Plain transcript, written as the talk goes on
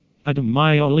Adam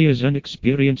Maiale is an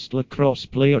experienced lacrosse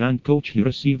player and coach who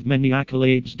received many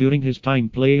accolades during his time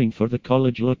playing for the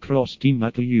college lacrosse team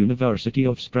at the University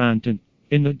of Scranton.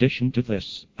 In addition to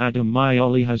this, Adam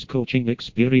Maiale has coaching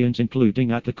experience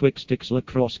including at the Quick Sticks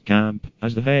Lacrosse Camp,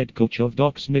 as the head coach of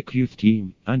Doc's Nick youth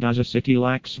team, and as a City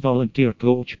Lacs volunteer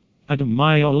coach. Adam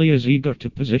Maiale is eager to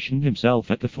position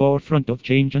himself at the forefront of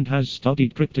change and has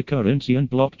studied cryptocurrency and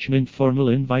blockchain in formal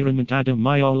environment. Adam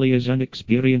Maiale is an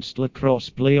experienced lacrosse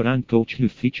player and coach who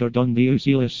featured on the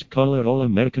UCLA Scholar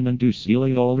All-American and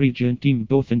UCLA All-Region team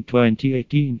both in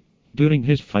 2018. During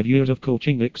his 5 years of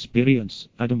coaching experience,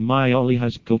 Adam Maiale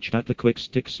has coached at the Quick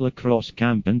Sticks Lacrosse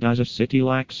Camp and as a City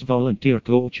Lacs volunteer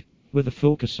coach. With a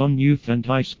focus on youth and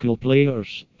high school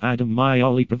players, Adam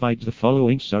Maiale provides the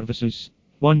following services: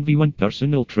 1v1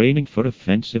 personal training for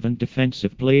offensive and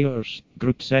defensive players,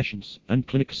 group sessions, and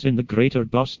clinics in the greater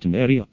Boston area.